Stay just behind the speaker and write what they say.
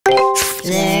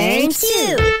Learn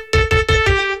to.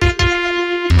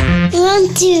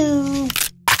 Learn to.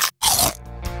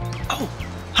 Oh,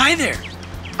 hi there.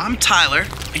 I'm Tyler,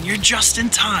 and you're just in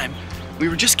time. We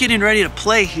were just getting ready to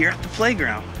play here at the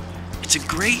playground. It's a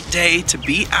great day to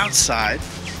be outside.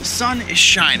 The sun is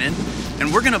shining,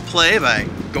 and we're gonna play by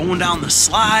going down the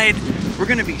slide. We're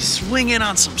gonna be swinging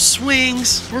on some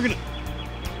swings.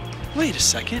 Wait a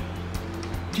second.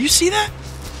 Do you see that?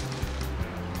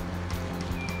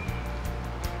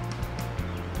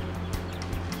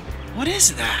 What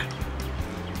is that?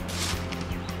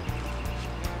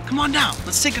 Come on down,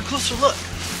 let's take a closer look.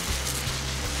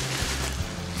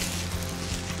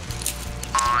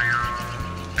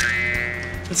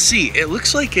 Let's see, it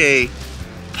looks like a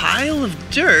pile of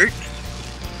dirt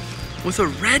with a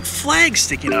red flag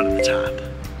sticking out of the top.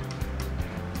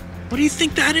 What do you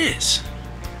think that is?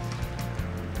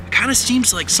 It kind of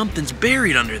seems like something's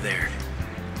buried under there.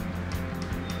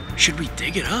 Should we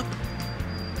dig it up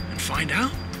and find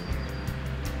out?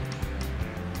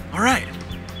 All right,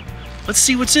 let's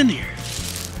see what's in here.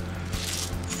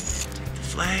 Take the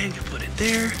flag, put it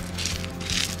there.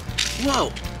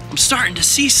 Whoa, I'm starting to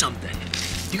see something.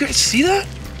 You guys see that?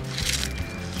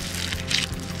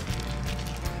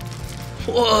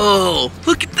 Whoa,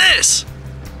 look at this.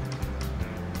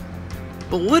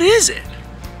 But what is it?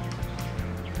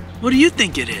 What do you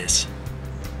think it is?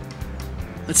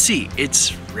 Let's see,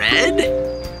 it's red.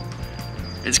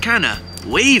 It's kind of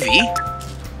wavy.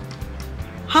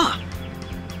 Huh,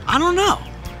 I don't know.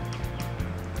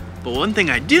 But one thing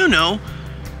I do know,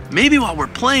 maybe while we're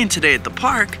playing today at the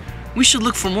park, we should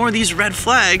look for more of these red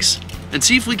flags and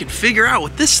see if we can figure out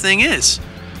what this thing is.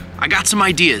 I got some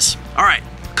ideas. All right,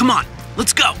 come on,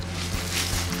 let's go.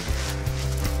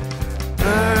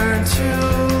 Learn to,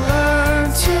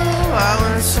 I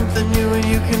learned something new and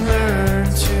you can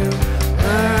learn to.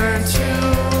 Learn to,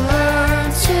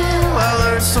 I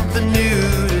learned something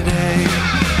new today.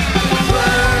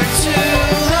 Learn to,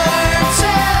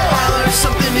 I learned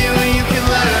something new and you can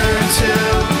learn to.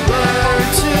 Learn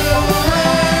to,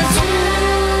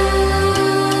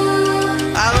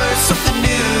 I learned something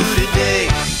new today.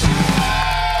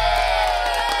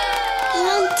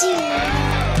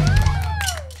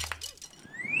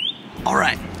 All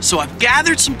right, so I've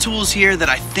gathered some tools here that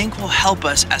I think will help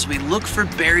us as we look for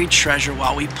buried treasure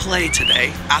while we play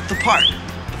today at the park.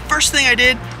 The first thing I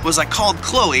did was I called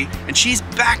Chloe, and she's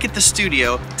back at the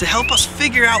studio to help us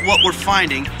figure out what we're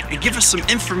finding and give us some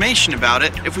information about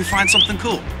it if we find something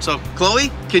cool. So,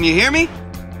 Chloe, can you hear me?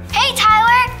 Hey,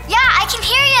 Tyler. Yeah, I can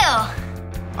hear you.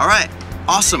 All right,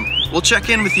 awesome. We'll check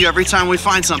in with you every time we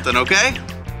find something, okay?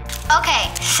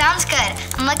 Okay, sounds good.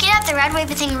 I'm looking at the red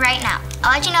wavy thing right now.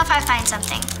 I'll let you know if I find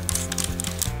something.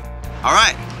 All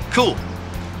right, cool.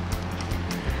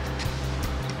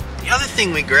 The other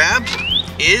thing we grabbed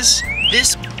is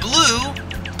this blue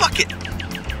bucket.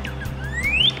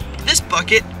 This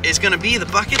bucket is gonna be the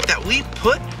bucket that we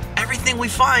put everything we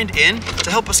find in to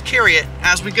help us carry it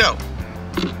as we go.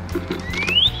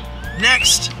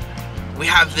 Next, we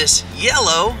have this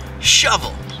yellow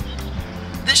shovel.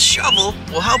 This shovel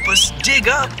will help us dig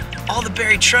up all the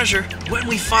buried treasure when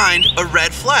we find a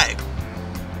red flag.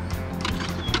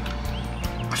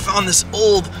 I found this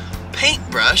old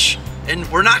paintbrush, and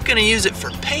we're not gonna use it for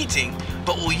painting,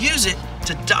 but we'll use it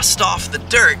to dust off the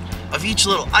dirt of each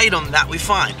little item that we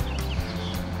find.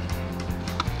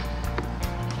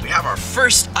 We have our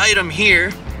first item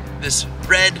here, this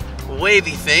red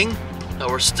wavy thing, that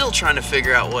we're still trying to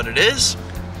figure out what it is.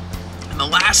 And the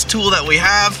last tool that we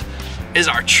have is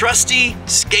our trusty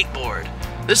skateboard.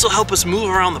 This will help us move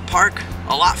around the park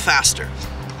a lot faster.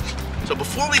 So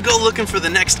before we go looking for the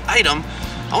next item,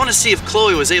 I want to see if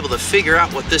Chloe was able to figure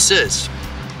out what this is.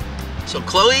 So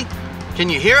Chloe, can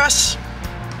you hear us?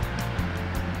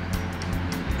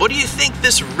 What do you think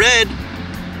this red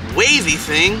wavy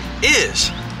thing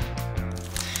is?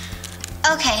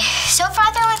 Okay, so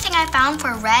far the only thing I found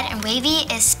for red and wavy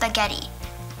is spaghetti.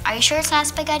 Are you sure it's not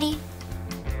spaghetti?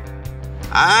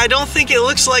 I don't think it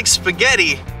looks like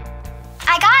spaghetti.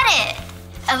 I got it!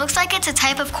 It looks like it's a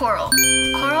type of coral.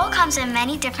 Coral comes in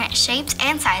many different shapes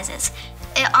and sizes.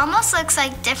 It almost looks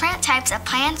like different types of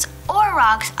plants or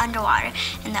rocks underwater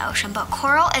in the ocean, but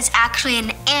coral is actually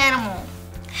an animal.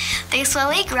 They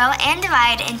slowly grow and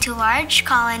divide into large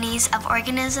colonies of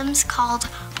organisms called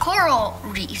coral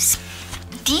reefs.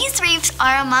 These reefs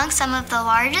are among some of the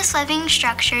largest living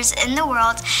structures in the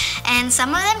world, and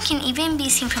some of them can even be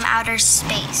seen from outer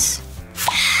space.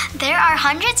 There are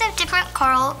hundreds of different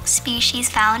coral species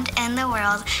found in the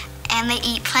world, and they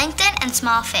eat plankton and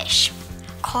small fish.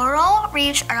 Coral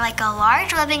reefs are like a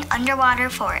large living underwater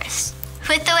forest.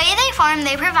 With the way they form,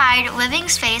 they provide living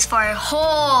space for a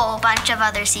whole bunch of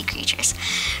other sea creatures.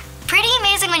 Pretty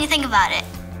amazing when you think about it.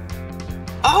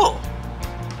 Oh,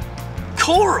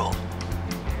 coral.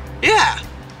 Yeah,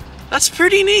 that's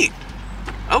pretty neat.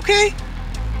 Okay,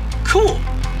 cool.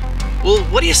 Well,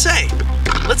 what do you say?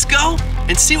 Let's go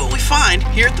and see what we find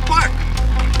here at the park.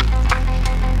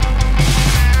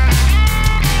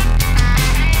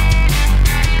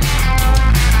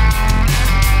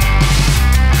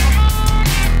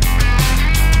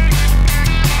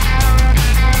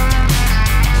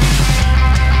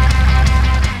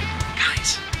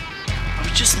 Guys, I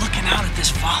was just looking out at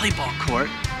this volleyball court,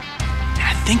 and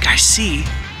I think I see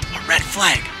a red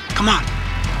flag. Come on.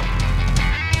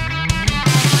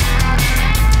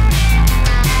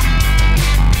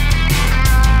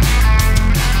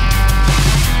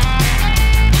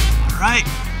 All right,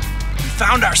 we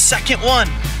found our second one.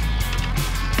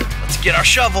 Let's get our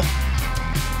shovel.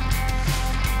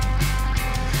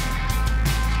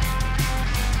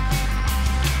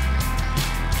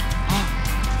 Oh,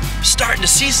 I'm starting to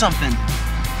see something.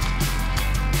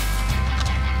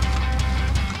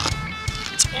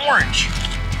 It's orange.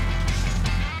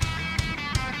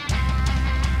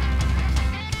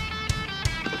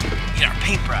 Get our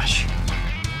paintbrush.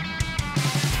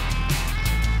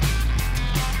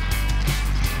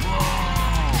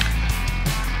 Whoa.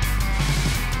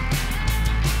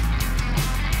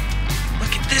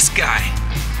 Look at this guy.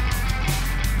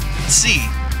 Let's see.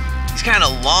 He's kind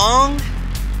of long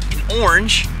and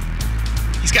orange.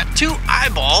 He's got 2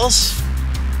 eyeballs.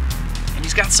 And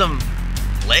he's got some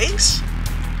legs?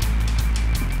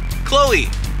 Chloe,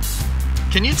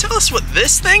 can you tell us what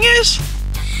this thing is?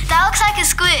 That looks like a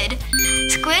squid.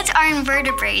 Squids are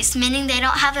invertebrates, meaning they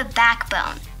don't have a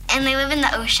backbone, and they live in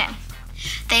the ocean.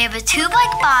 They have a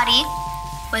tube-like body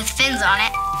with fins on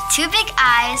it, 2 big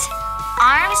eyes,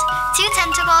 arms, 2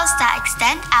 tentacles that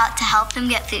extend out to help them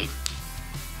get food.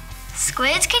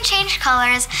 Squids can change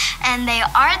colors, and they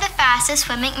are the fastest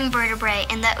swimming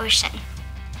invertebrate in the ocean.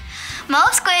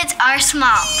 Most squids are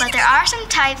small, but there are some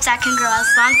types that can grow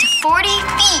as long to 40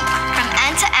 feet from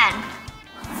end to end.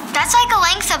 That's like the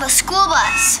length of a school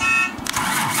bus.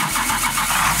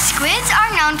 Squids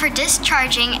are known for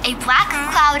discharging a black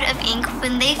cloud of ink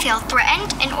when they feel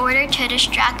threatened in order to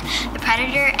distract the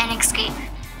predator and escape.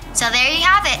 So there you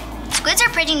have it. Squids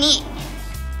are pretty neat.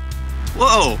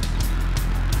 Whoa,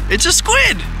 it's a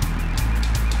squid.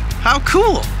 How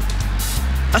cool.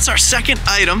 That's our second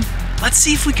item. Let's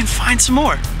see if we can find some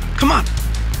more. Come on.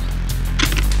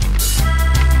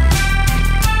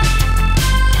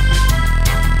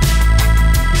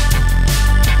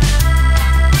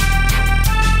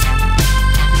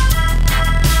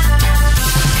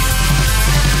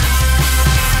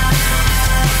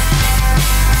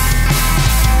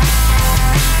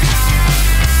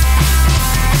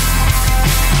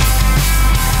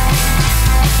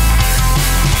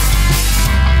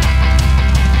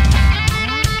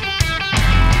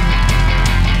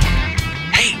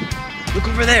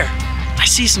 Over there, I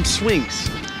see some swings.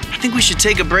 I think we should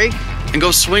take a break and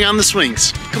go swing on the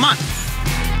swings. Come on.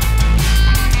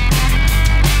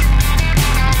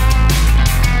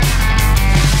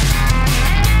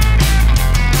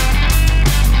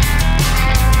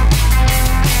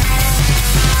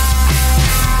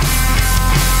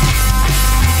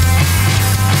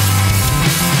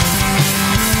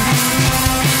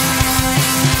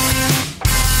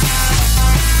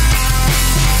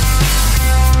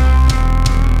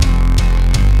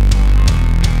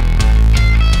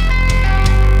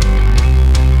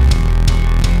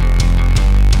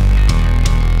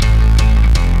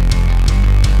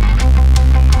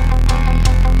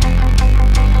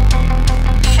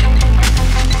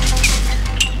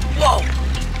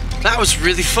 That was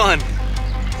really fun.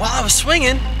 While I was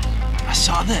swinging, I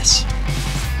saw this.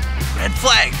 Red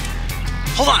flag.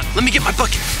 Hold on, let me get my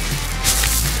bucket.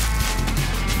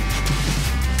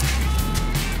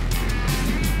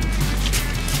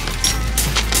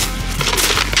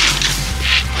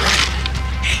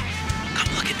 Hey,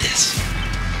 come look at this.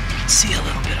 You can see a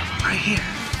little bit of him right here.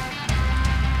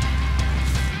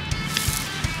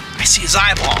 I see his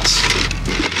eyeballs.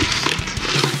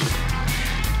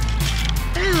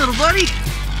 Hey, little buddy.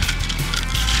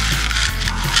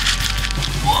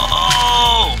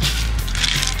 Whoa!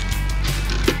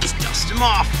 Let's dust him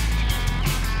off.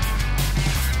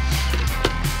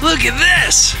 Look at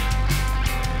this.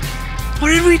 What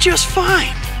did we just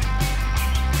find?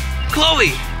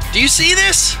 Chloe, do you see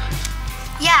this?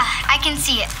 Yeah, I can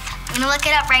see it. I'm gonna look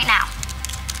it up right now.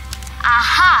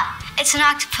 Aha! It's an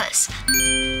octopus.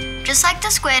 Just like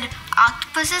the squid,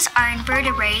 octopuses are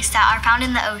invertebrates that are found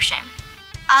in the ocean.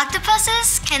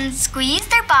 Octopuses can squeeze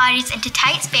their bodies into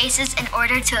tight spaces in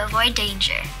order to avoid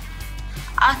danger.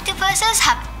 Octopuses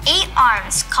have 8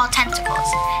 arms called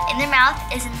tentacles, and their mouth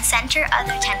is in the center of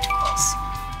their tentacles.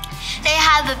 They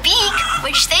have a beak,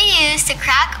 which they use to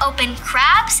crack open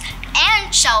crabs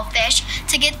and shellfish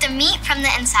to get the meat from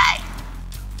the inside.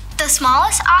 The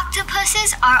smallest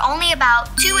octopuses are only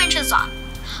about 2 inches long,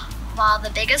 while the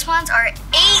biggest ones are 18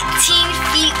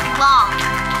 feet long.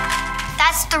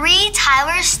 That's 3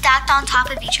 Tylers stacked on top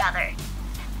of each other.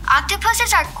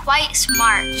 Octopuses are quite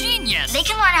smart. Genius! They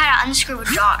can learn how to unscrew a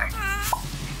jar.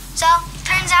 So,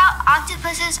 turns out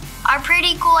octopuses are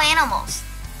pretty cool animals.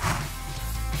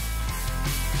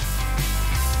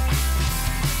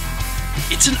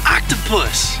 It's an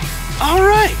octopus. All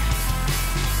right.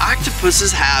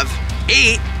 Octopuses have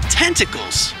 8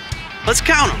 tentacles. Let's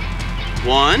count them.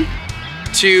 1,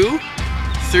 2,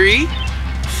 3,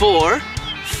 4,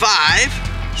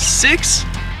 5, 6,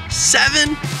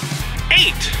 7,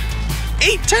 8.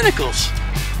 8 tentacles.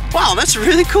 Wow, that's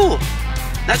really cool.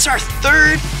 That's our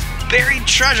 3rd buried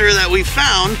treasure that we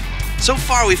found. So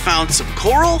far we found some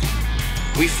coral,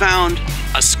 we found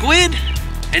a squid,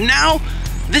 and now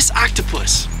this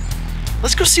octopus.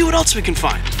 Let's go see what else we can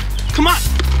find. Come on.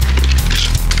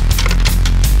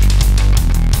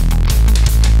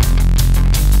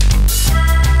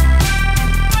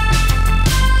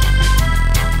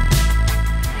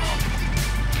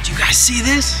 Do you guys see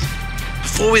this?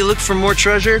 Before we look for more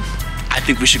treasure, I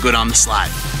think we should go down the slide.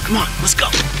 Come on, let's go.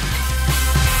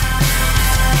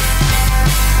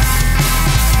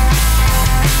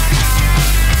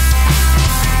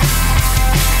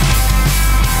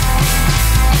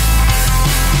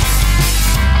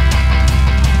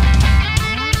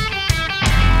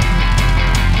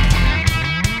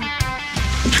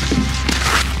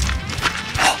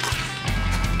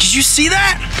 Did you see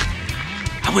that?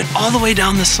 I went all the way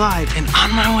down the slide, and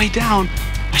on my way down,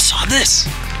 I saw this.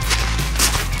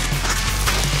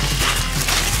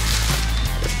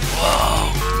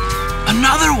 Whoa,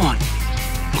 another one.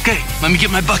 Okay, let me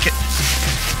get my bucket.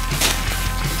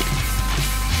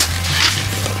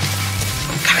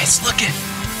 Guys, look it.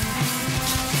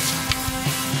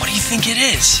 What do you think it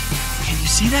is? Can you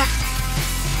see that?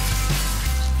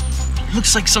 It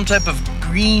looks like some type of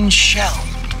green shell.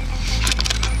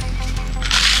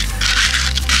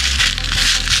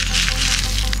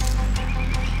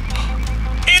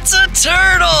 It's a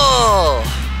turtle!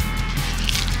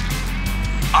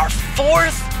 Our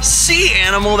 4th sea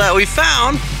animal that we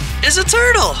found is a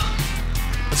turtle.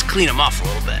 Let's clean him off a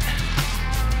little bit.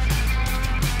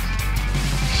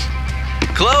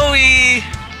 Chloe,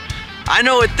 I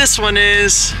know what this one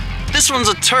is. This one's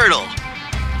a turtle.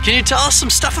 Can you tell us some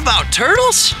stuff about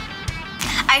turtles?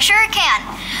 I sure can.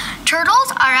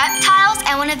 Turtles are reptiles,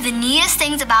 and one of the neatest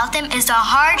things about them is the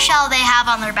hard shell they have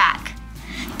on their back.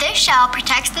 This shell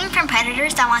protects them from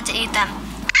predators that want to eat them.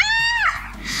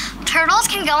 Ah! Turtles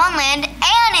can go on land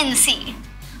and in the sea,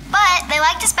 but they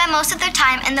like to spend most of their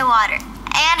time in the water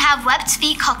and have webbed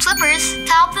feet called flippers to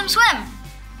help them swim.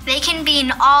 They can be in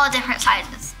all different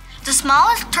sizes. The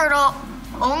smallest turtle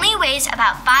only weighs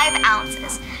about 5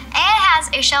 ounces and has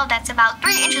a shell that's about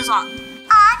 3 inches long.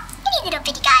 Aw, itty little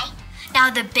bitty guy. Now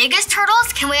the biggest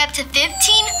turtles can weigh up to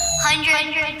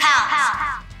 1,500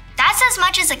 pounds. That's as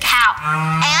much as a cow.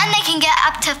 And they can get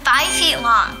up to 5 feet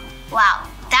long. Wow,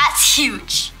 that's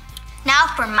huge. Now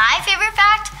for my favorite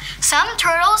fact, some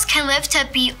turtles can live to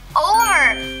be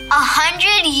over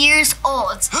 100 years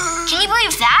old. Can you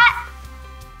believe that?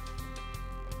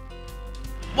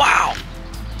 Wow,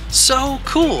 so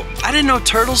cool. I didn't know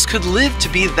turtles could live to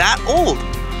be that old.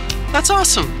 That's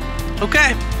awesome.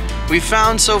 Okay, we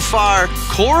found so far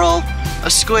coral, a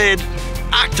squid,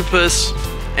 octopus,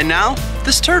 and now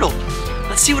this turtle.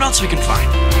 Let's see what else we can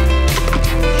find.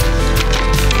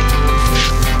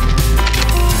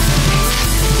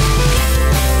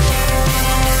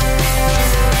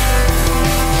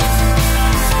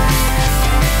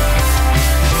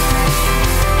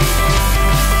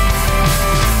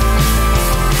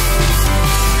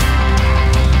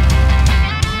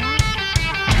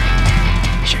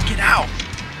 Check it out.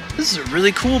 This is a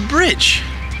really cool bridge.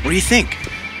 What do you think?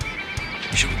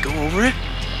 Should we go over it?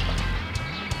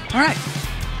 All right,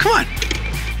 come on.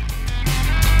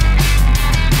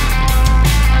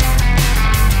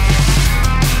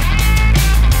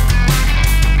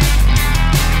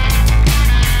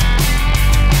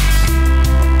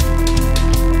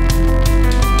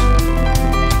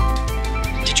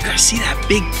 Did you guys see that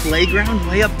big playground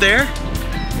way up there?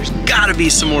 There's gotta be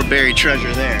some more buried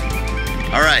treasure there.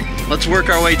 All right, let's work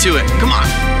our way to it. Come on.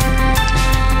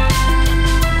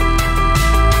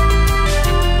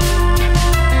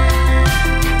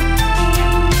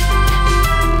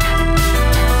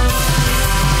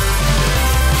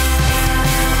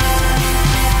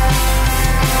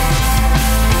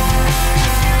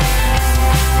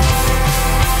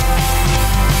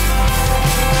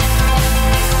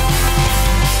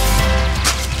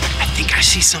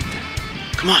 see something.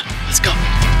 Come on, let's go.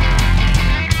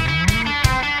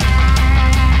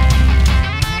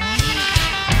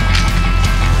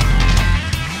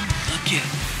 Look it.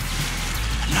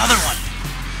 Another one.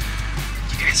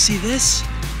 You guys see this?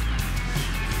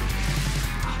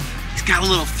 He's got a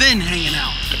little fin hanging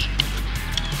out.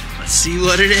 Let's see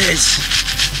what it is.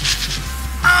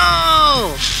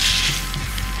 Oh!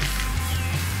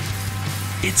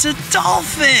 It's a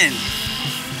dolphin!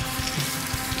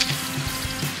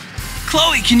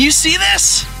 Chloe, can you see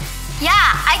this? Yeah,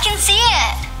 I can see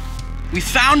it. We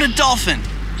found a dolphin.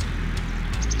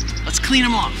 Let's clean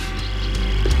him off.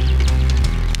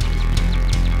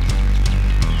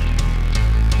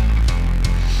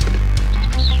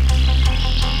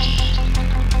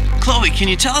 Chloe, can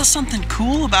you tell us something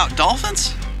cool about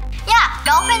dolphins? Yeah,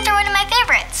 dolphins are one of my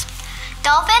favorites.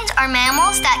 Dolphins are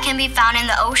mammals that can be found in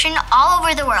the ocean all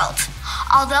over the world.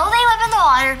 Although they live in the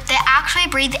water, they actually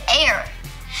breathe air.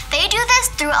 They do this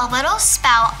through a little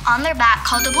spout on their back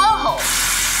called a blowhole.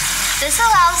 This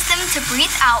allows them to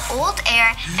breathe out old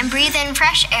air and breathe in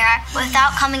fresh air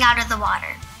without coming out of the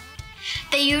water.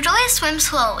 They usually swim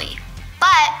slowly,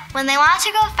 but when they want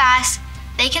to go fast,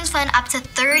 they can swim up to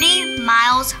 30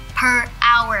 miles per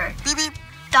hour. Beep, beep.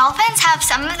 Dolphins have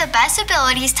some of the best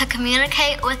abilities to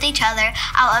communicate with each other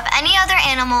out of any other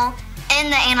animal in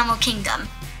the animal kingdom.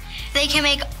 They can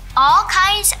make all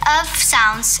kinds of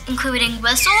sounds, including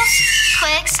whistles,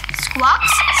 clicks, squawks,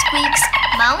 squeaks,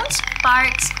 moans,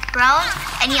 barks, groans,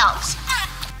 and yelps.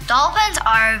 Dolphins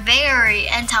are very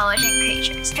intelligent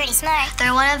creatures. Pretty smart.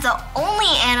 They're one of the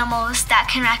only animals that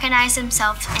can recognize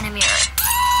themselves in a mirror.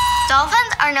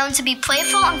 Dolphins are known to be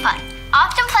playful and fun,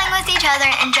 often playing with each other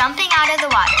and jumping out of the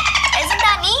water. Isn't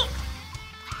that neat?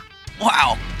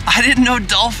 Wow, I didn't know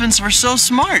dolphins were so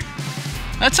smart.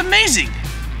 That's amazing.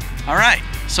 All right,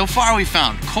 so far we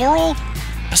found coral,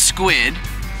 a squid,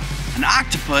 an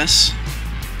octopus,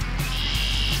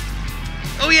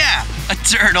 oh yeah, a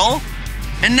turtle,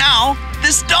 and now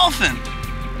this dolphin.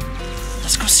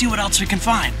 Let's go see what else we can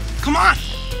find. Come on.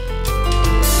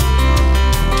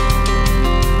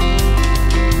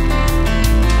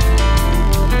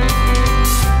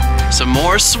 Some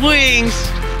more swings.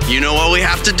 You know what we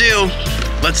have to do.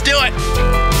 Let's do it.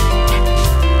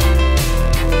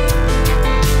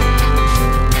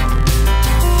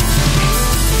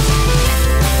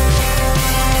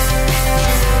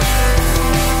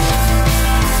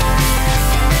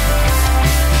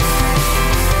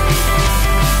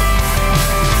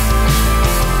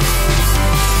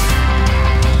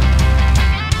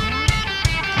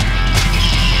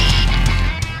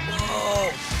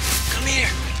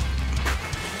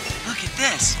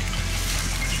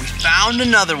 Found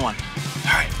another one.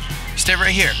 All right, stay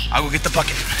right here. I'll go get the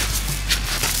bucket.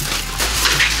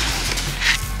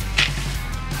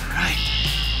 All right,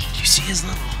 do you see his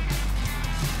little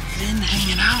fin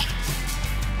hanging out?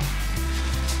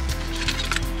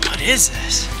 What is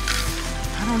this?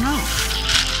 I don't know.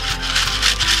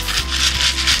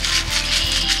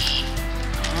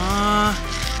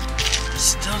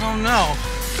 Still don't know.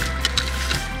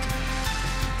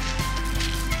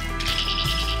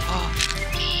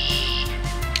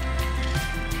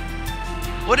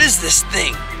 What is this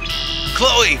thing?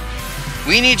 Chloe,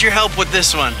 we need your help with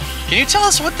this one. Can you tell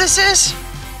us what this is?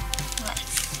 Let's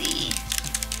see.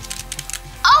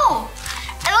 Oh,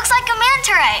 it looks like a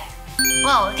manta ray.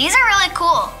 Whoa, these are really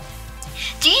cool.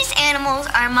 These animals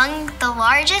are among the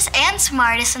largest and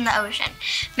smartest in the ocean.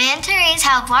 Manta rays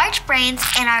have large brains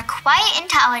and are quite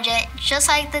intelligent, just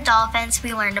like the dolphins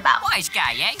we learned about. Wise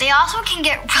guy, eh? They also can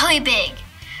get really big.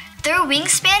 Their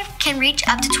wingspan can reach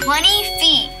up to 20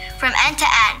 feet from end to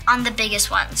end on the biggest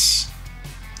ones.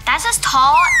 That's as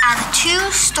tall as a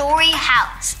 2-story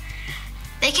house.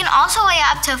 They can also weigh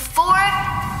up to 4,000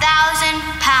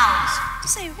 pounds.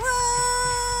 Say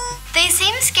what? They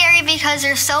seem scary because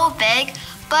they're so big,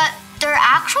 but they're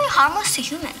actually harmless to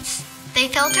humans. They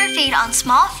filter feed on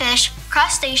small fish,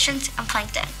 crustaceans, and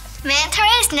plankton. Manta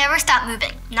rays never stop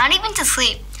moving, not even to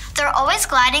sleep. They're always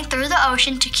gliding through the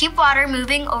ocean to keep water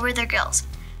moving over their gills.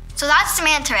 So that's the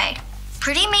manta ray.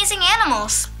 Pretty amazing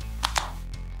animals.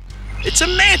 It's a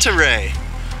manta ray.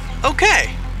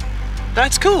 Okay,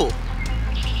 that's cool.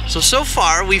 So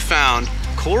far we found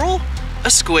coral, a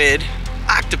squid,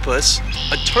 octopus,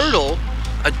 a turtle,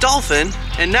 a dolphin,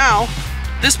 and now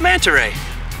this manta ray.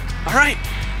 All right,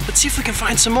 let's see if we can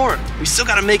find some more. We still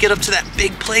gotta make it up to that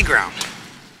big playground.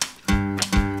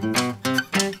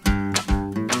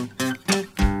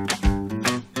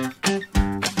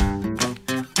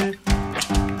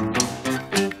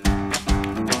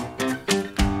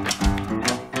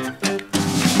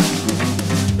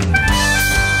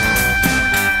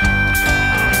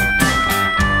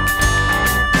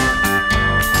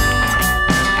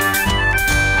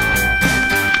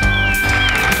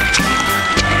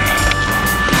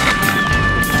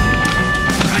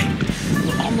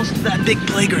 that big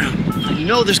playground. You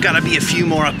know there's gotta be a few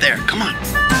more up there. Come on.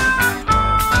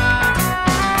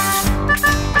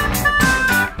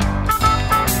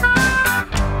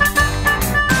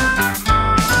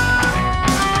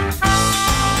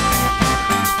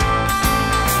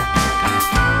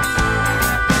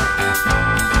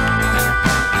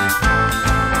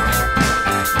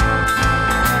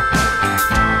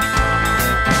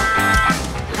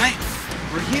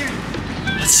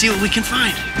 Let's see what we can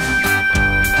find.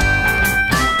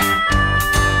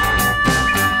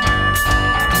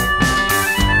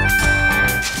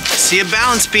 I see a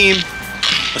balance beam.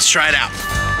 Let's try it out.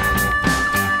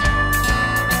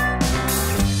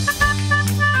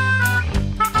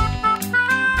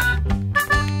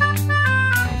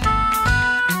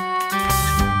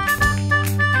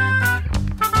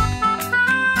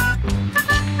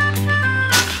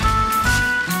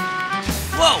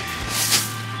 Whoa!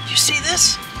 You see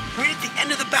this? Right at the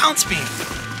end of the balance beam.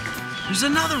 There's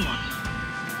another one.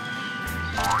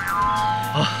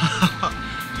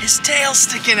 His tail's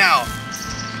sticking out.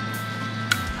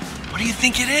 What do you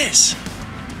think it is?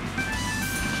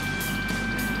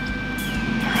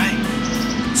 All right,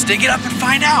 let's dig it up and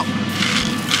find out.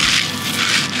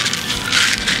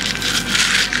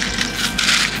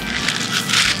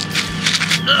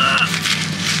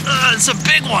 It's a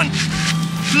big one.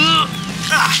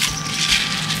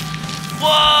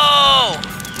 Whoa!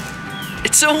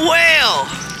 It's a whale!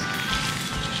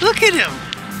 Look at him!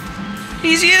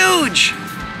 He's huge!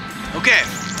 Okay,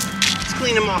 let's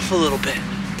clean him off a little bit.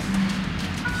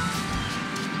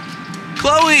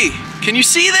 Chloe, can you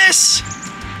see this?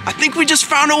 I think we just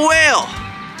found a whale.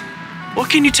 What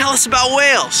can you tell us about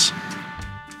whales?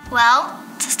 Well,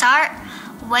 to start,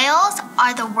 whales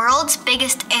are the world's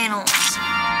biggest animals.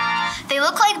 They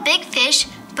look like big fish,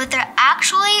 but they're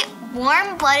actually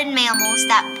warm-blooded mammals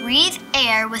that breathe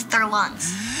air with their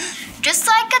lungs. Just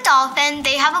like a dolphin,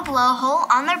 they have a blowhole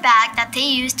on their back that they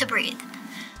use to breathe.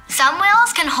 Some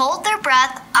whales can hold their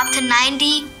breath up to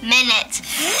 90 minutes.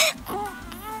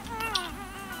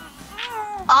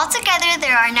 Altogether,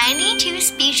 there are 92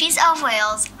 species of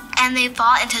whales, and they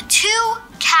fall into two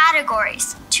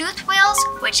categories: toothed whales,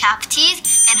 which have teeth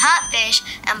and hunt fish,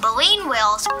 and baleen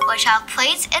whales, which have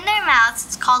plates in their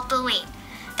mouths called baleen,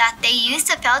 that they use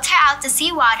to filter out the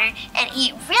seawater and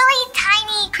eat really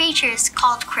tiny creatures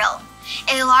called krill.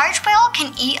 A large whale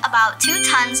can eat about 2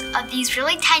 tons of these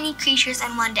really tiny creatures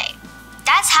in one day.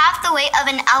 That's half the weight of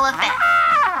an elephant.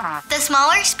 The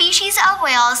smaller species of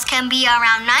whales can be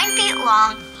around 9 feet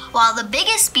long, while the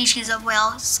biggest species of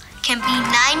whales can be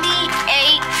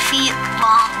 98 feet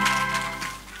long.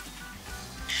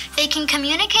 They can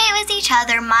communicate with each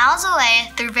other miles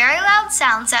away through very loud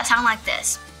sounds that sound like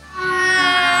this.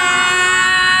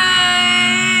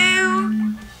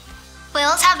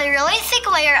 Whales have a really thick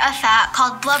layer of fat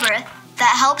called blubber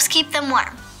that helps keep them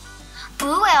warm.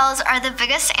 Blue whales are the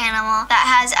biggest animal that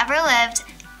has ever lived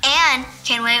and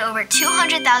can weigh over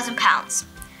 200,000 pounds.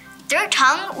 Their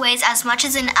tongue weighs as much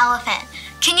as an elephant.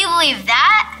 Can you believe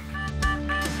that?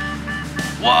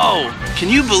 Whoa! Can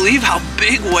you believe how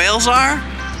big whales are?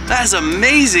 That is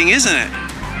amazing, isn't it?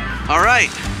 All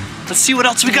right, let's see what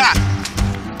else we got.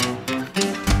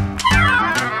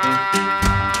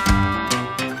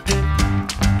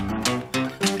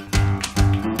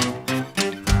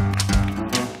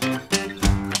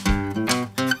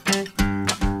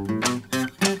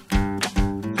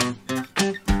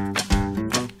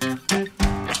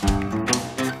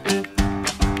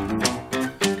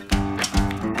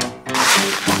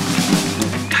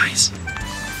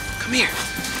 Come here.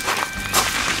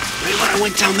 Right when I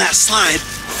went down that slide,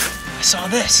 I saw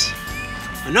this.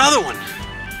 Another one.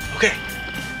 Okay,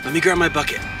 let me grab my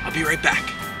bucket. I'll be right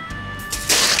back.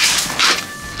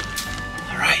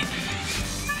 All right,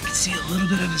 I can see a little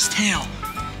bit of his tail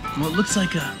and what looks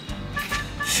like a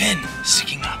fin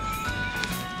sticking up.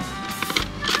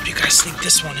 What do you guys think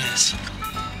this one is?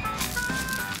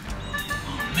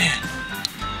 Oh man.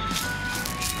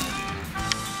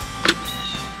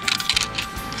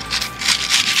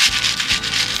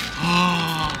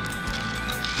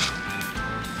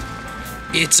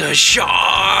 It's a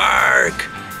shark!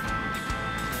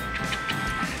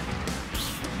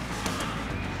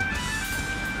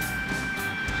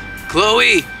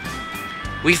 Chloe,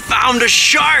 we found a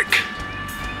shark!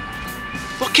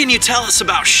 What can you tell us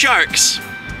about sharks?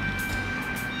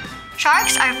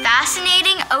 Sharks are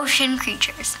fascinating ocean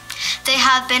creatures. They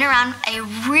have been around a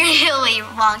really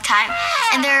long time,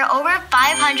 and there are over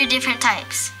 500 different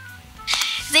types.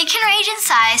 They can range in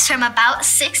size from about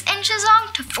 6 inches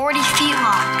long to 40 feet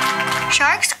long.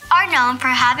 Sharks are known for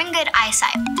having good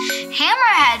eyesight.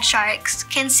 Hammerhead sharks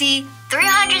can see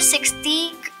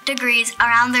 360 degrees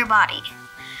around their body.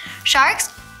 Sharks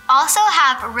also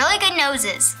have really good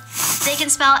noses. They can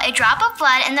smell a drop of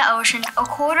blood in the ocean a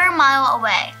quarter-mile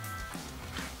away.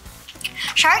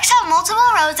 Sharks have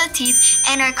multiple rows of teeth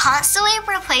and are constantly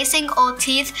replacing old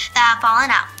teeth that have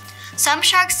fallen out. Some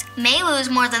sharks may lose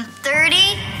more than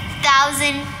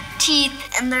 30,000 teeth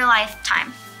in their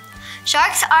lifetime.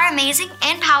 Sharks are amazing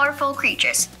and powerful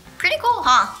creatures. Pretty cool,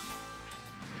 huh?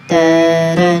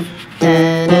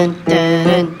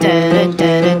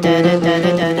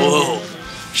 Whoa,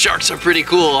 sharks are pretty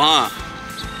cool, huh?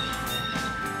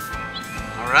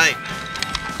 All right,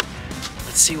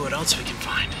 let's see what else we can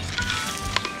find.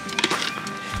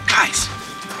 Guys,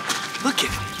 look at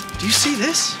it. Do you see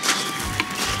this?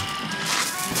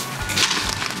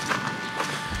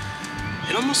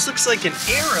 It almost looks like an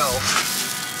arrow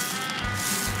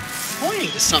pointing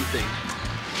to something.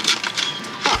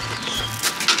 Huh.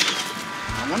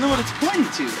 I wonder what it's pointing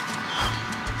to.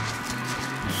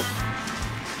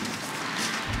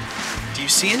 Do you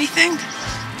see anything?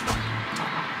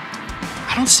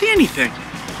 I don't see anything.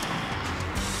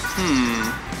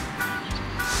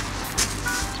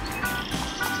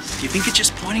 Do you think it's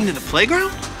just pointing to the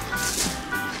playground?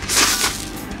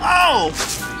 Oh!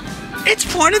 It's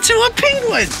pointed to a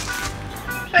penguin!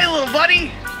 Hey, little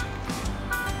buddy!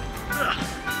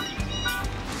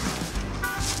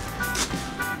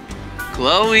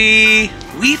 Chloe,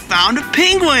 we found a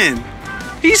penguin!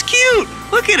 He's cute!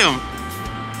 Look at him!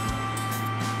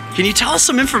 Can you tell us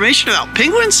some information about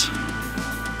penguins?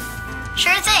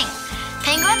 Sure thing.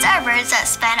 Penguins are birds that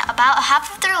spend about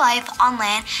half of their life on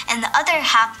land and the other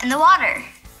half in the water.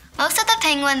 Most of the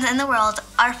penguins in the world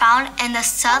are found in the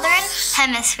southern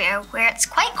hemisphere where it's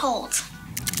quite cold.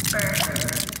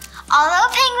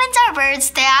 Although penguins are birds,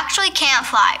 they actually can't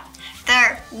fly.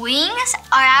 Their wings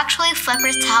are actually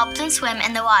flippers to help them swim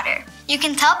in the water. You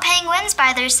can tell penguins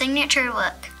by their signature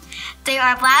look. They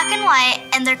are black and white,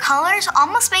 and their colors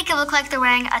almost make it look like they're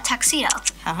wearing a tuxedo.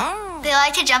 They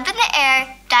like to jump in the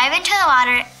air, dive into the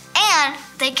water, and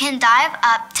they can dive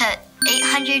up to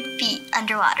 800 feet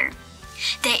underwater.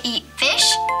 They eat fish,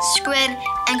 squid,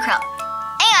 and krill,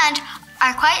 and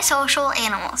are quite social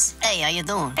animals. Hey, how you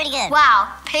doing? Pretty good.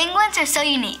 Wow, penguins are so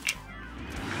unique.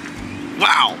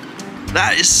 Wow,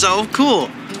 that is so cool.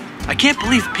 I can't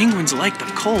believe penguins like the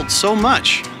cold so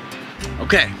much.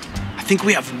 Okay, I think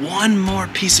we have one more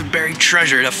piece of buried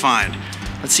treasure to find.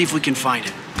 Let's see if we can find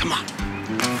it. Come on.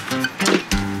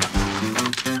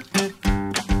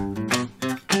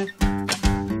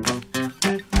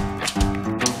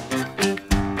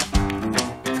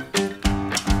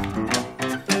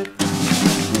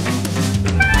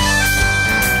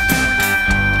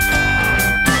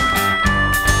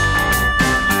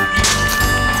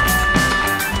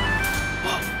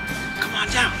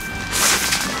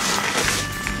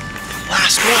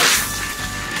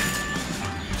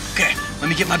 Let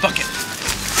me get my bucket.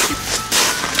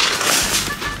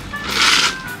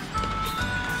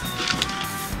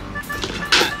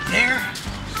 There.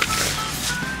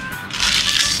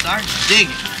 Start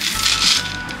digging.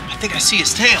 I think I see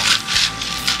his tail,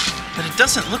 but it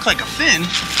doesn't look like a fin.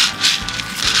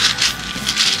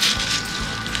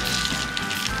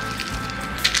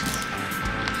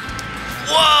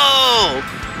 Whoa!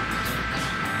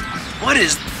 What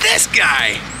is this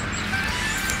guy?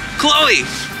 Chloe,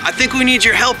 I think we need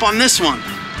your help on this one.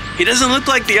 He doesn't look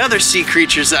like the other sea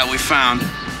creatures that we found.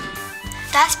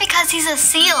 That's because he's a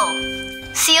seal.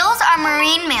 Seals are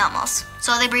marine mammals,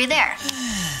 so they breathe air.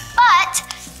 But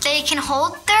they can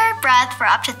hold their breath for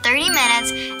up to 30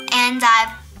 minutes and dive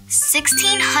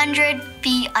 1,600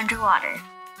 feet underwater.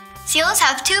 Seals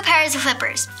have 2 pairs of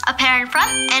flippers, a pair in front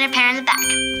and a pair in the back.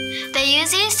 They use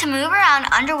these to move around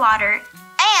underwater,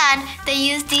 and they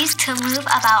use these to move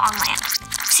about on land.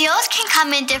 Seals can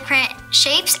come in different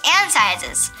shapes and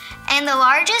sizes, and the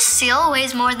largest seal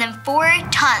weighs more than 4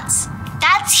 tons.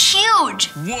 That's huge!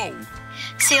 Whoa!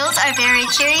 Seals are very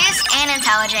curious and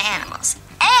intelligent animals,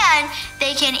 and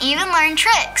they can even learn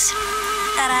tricks.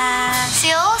 Ta-da!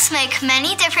 Seals make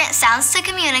many different sounds to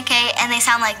communicate, and they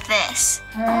sound like this.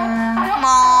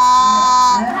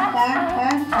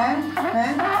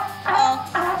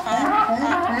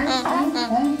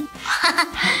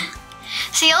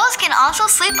 Seals can also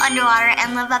sleep underwater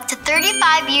and live up to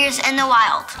 35 years in the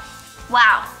wild.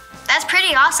 Wow, that's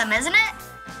pretty awesome, isn't it?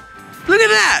 Look at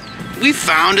that! We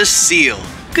found a seal.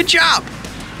 Good job.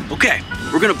 Okay,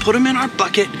 we're gonna put them in our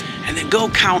bucket and then go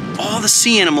count all the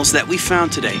sea animals that we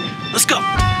found today. Let's go.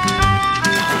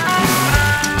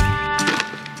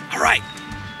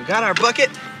 we got our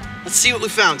bucket. Let's see what we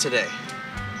found today.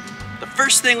 The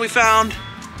first thing we found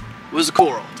was a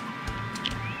coral.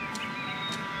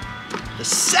 The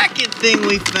second thing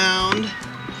we found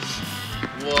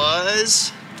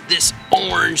was this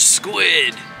orange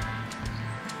squid.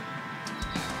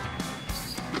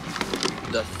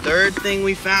 The third thing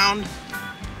we found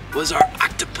was our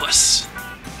octopus.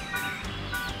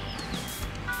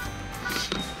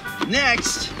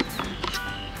 Next,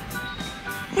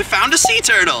 we found a sea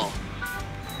turtle.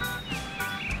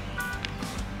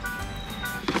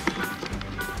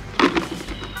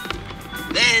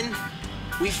 Then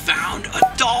we found a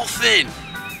dolphin.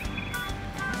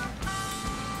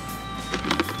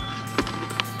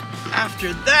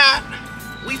 After that,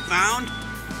 we found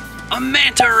a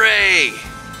manta ray.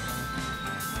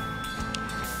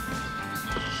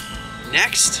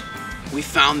 Next, we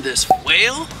found this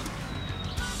whale.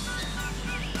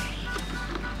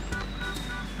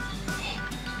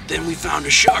 Then we found a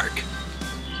shark.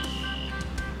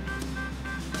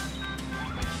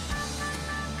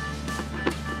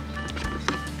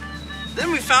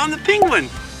 Then we found the penguin.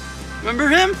 Remember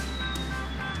him?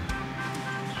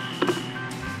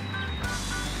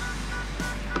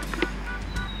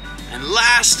 And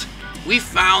last, we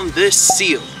found this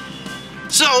seal.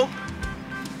 So,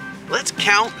 let's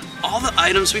count all the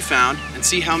items we found and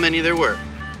see how many there were.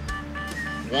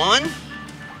 1,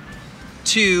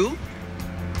 2,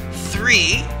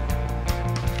 3,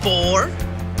 4,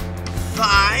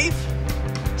 5,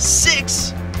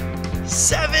 6,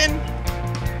 7,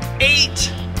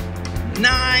 8,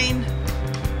 9,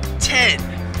 10.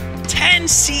 10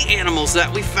 sea animals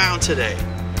that we found today.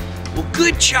 Well,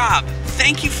 good job.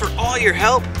 Thank you for all your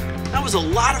help. That was a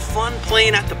lot of fun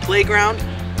playing at the playground.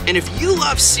 And if you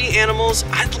love sea animals,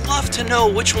 I'd love to know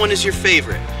which one is your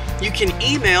favorite. You can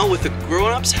email with the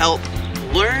grown-ups help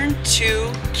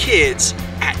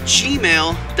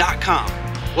learn2kids@gmail.com.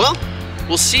 Well,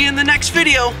 we'll see you in the next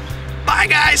video. Bye,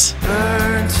 guys.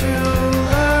 Learn to